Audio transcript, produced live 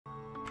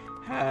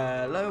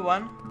Hello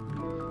everyone.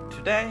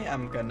 Today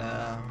I'm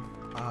gonna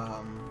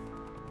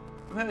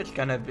well, it's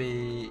gonna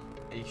be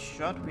a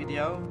short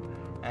video,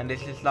 and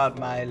this is not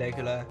my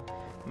regular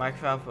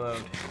Minecraft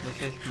world.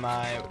 This is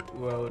my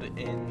world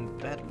in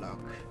Bedrock.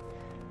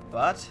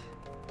 But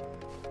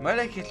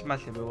Merry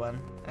Christmas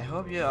everyone. I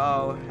hope you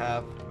all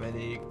have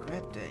really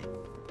great day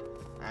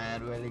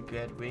and really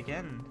great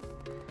weekend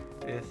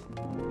with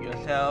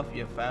yourself,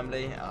 your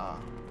family, or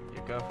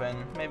your girlfriend,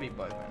 maybe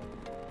boyfriend,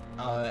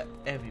 or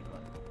everyone.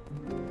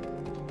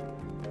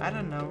 I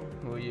don't know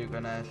who you're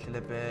gonna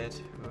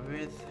celebrate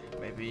with.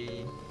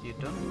 Maybe you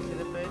don't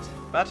celebrate,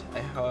 but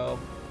I hope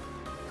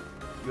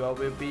you all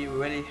will be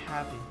really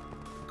happy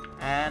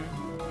and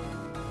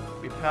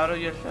be proud of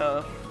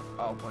yourself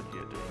of what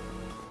you're doing.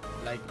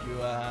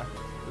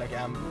 Like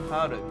I'm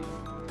proud of you.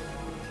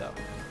 So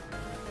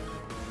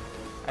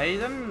I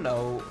don't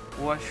know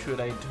what should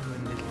I do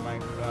in this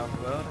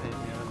Minecraft world, I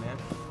be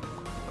honest.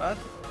 But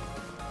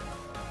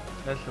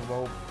let's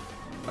vote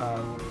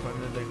for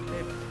the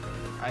clip.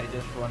 I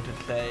just want to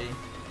say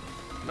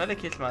Merry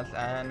Christmas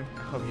and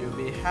hope you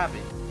be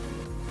happy.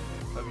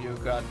 Hope you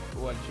got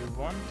what you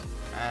want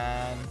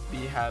and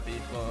be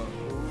happy for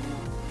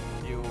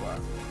who you are.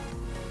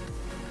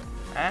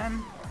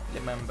 And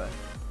remember,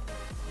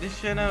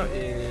 this channel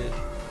is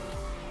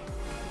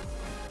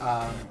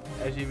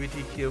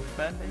LGBTQ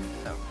friendly,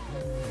 so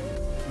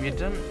we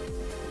don't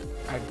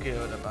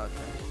argue about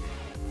that shit.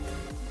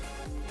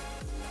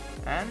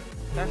 And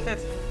that's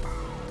it.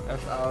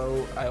 That's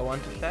all I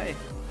want to say.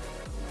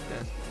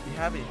 Just be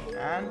happy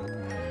and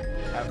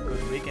have a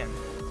good weekend.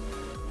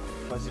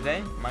 For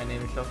today, my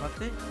name is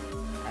Sofasli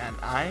and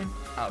I'm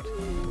out.